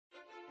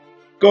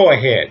Go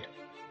ahead,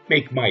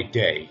 make my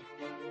day.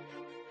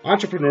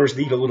 Entrepreneurs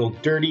need a little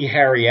Dirty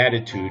Harry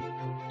attitude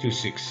to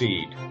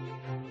succeed.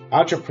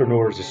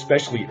 Entrepreneurs,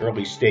 especially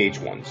early stage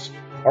ones,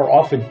 are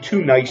often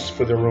too nice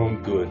for their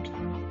own good.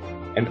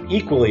 And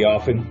equally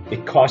often,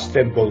 it costs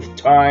them both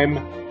time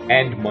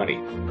and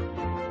money.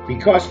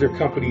 Because their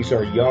companies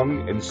are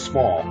young and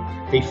small,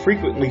 they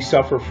frequently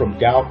suffer from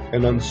doubt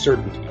and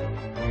uncertainty,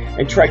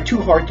 and try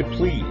too hard to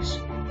please,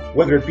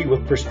 whether it be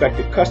with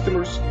prospective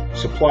customers,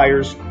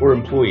 suppliers, or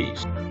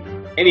employees.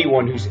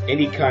 Anyone who's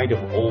any kind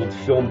of old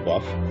film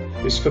buff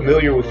is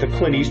familiar with the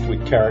Clint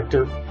Eastwood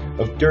character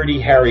of Dirty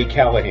Harry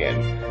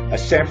Callahan, a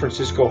San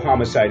Francisco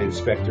homicide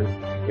inspector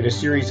in a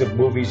series of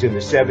movies in the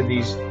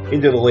 70s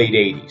into the late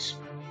 80s.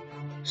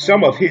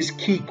 Some of his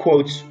key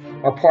quotes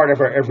are part of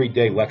our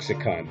everyday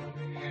lexicon.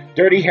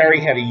 Dirty Harry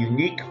had a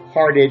unique,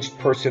 hard-edged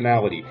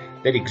personality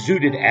that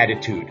exuded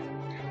attitude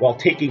while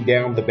taking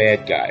down the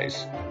bad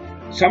guys.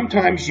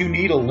 Sometimes you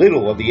need a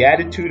little of the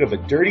attitude of a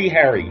Dirty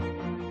Harry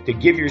to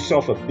give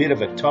yourself a bit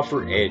of a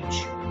tougher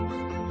edge.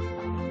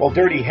 While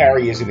Dirty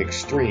Harry is an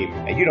extreme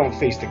and you don't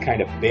face the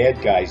kind of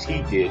bad guys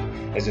he did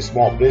as a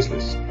small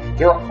business,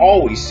 there are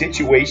always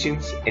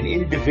situations and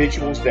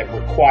individuals that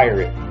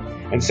require it,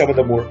 and some of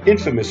the more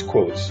infamous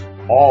quotes,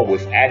 all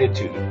with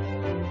attitude,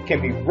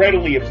 can be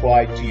readily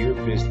applied to your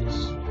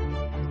business.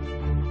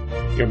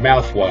 Your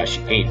mouthwash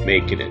ain't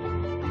making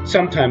it.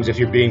 Sometimes if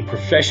you're being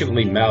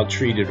professionally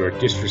maltreated or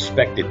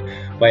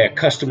disrespected by a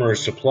customer or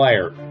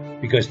supplier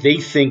because they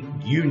think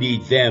you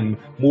need them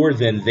more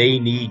than they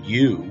need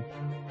you,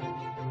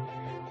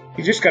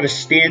 you just got to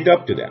stand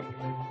up to them.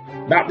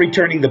 Not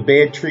returning the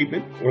bad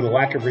treatment or the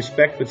lack of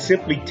respect, but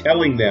simply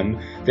telling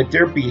them that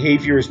their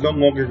behavior is no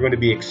longer going to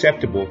be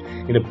acceptable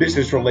in a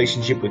business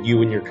relationship with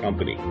you and your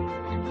company.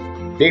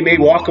 They may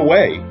walk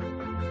away,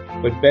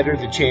 but better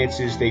the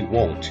chances they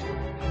won't,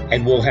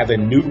 and will have a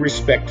new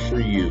respect for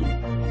you.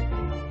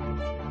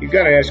 You've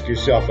got to ask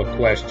yourself a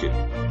question.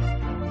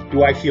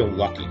 Do I feel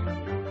lucky?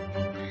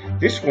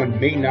 This one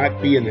may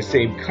not be in the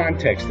same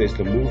context as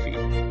the movie,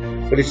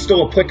 but it's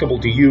still applicable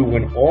to you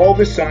when all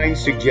the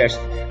signs suggest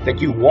that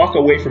you walk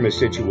away from a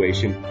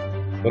situation,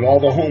 but all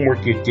the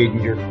homework you did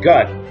in your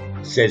gut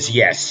says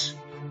yes.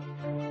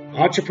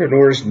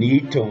 Entrepreneurs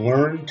need to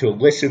learn to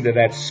listen to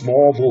that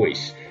small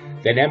voice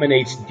that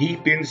emanates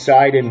deep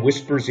inside and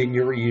whispers in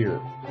your ear.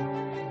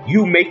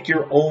 You make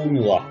your own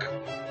luck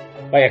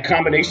by a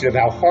combination of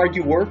how hard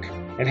you work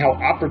and how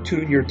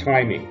opportune your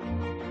timing.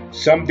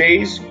 Some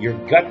days, your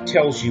gut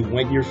tells you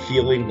when you're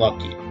feeling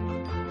lucky.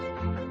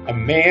 A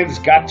man's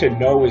got to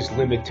know his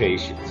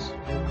limitations.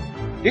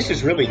 This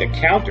is really the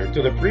counter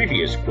to the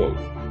previous quote.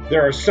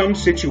 There are some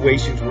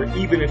situations where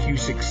even if you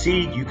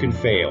succeed, you can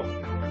fail.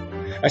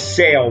 A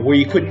sale where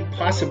you couldn't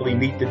possibly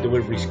meet the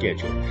delivery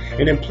schedule.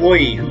 An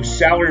employee whose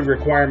salary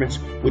requirements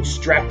would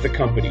strap the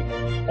company.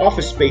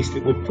 Office space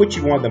that would put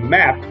you on the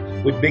map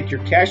would make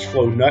your cash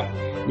flow nut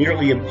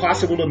nearly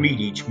impossible to meet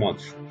each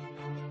month.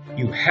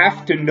 You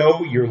have to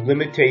know your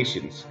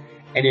limitations,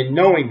 and in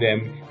knowing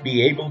them,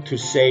 be able to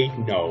say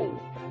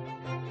no.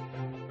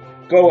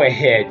 Go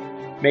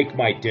ahead, make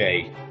my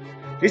day.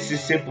 This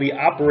is simply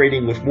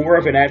operating with more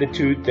of an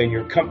attitude than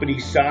your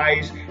company's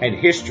size and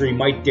history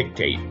might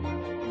dictate.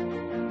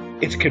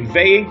 It's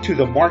conveying to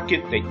the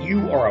market that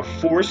you are a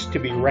force to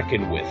be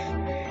reckoned with.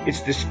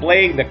 It's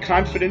displaying the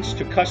confidence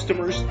to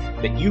customers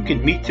that you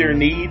can meet their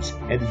needs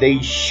and they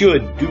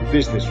should do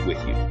business with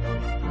you.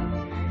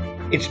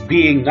 It's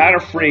being not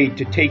afraid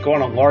to take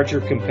on a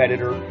larger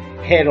competitor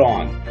head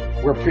on,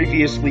 where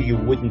previously you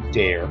wouldn't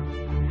dare.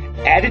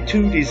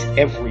 Attitude is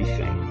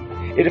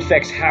everything. It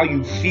affects how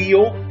you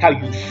feel, how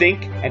you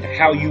think, and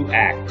how you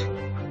act.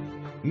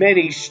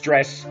 Many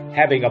stress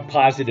having a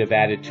positive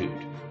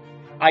attitude.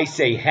 I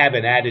say have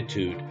an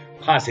attitude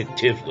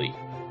positively.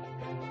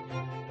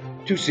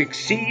 To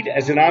succeed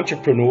as an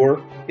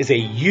entrepreneur is a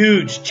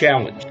huge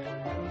challenge.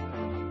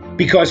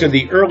 Because in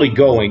the early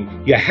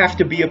going, you have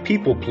to be a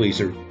people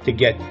pleaser to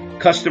get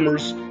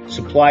customers,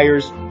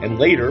 suppliers, and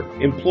later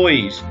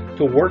employees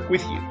to work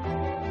with you.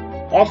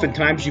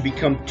 Oftentimes you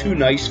become too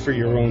nice for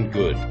your own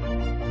good.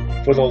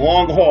 For the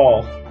long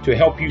haul, to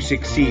help you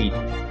succeed,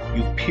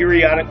 you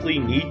periodically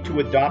need to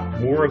adopt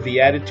more of the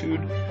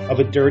attitude of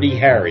a Dirty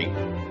Harry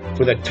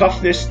for the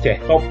toughness to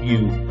help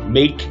you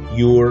make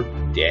your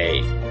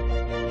day.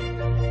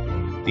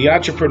 The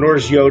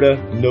entrepreneur's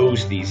Yoda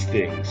knows these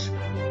things.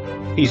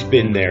 He's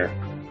been there.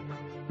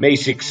 May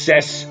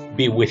success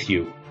be with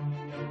you.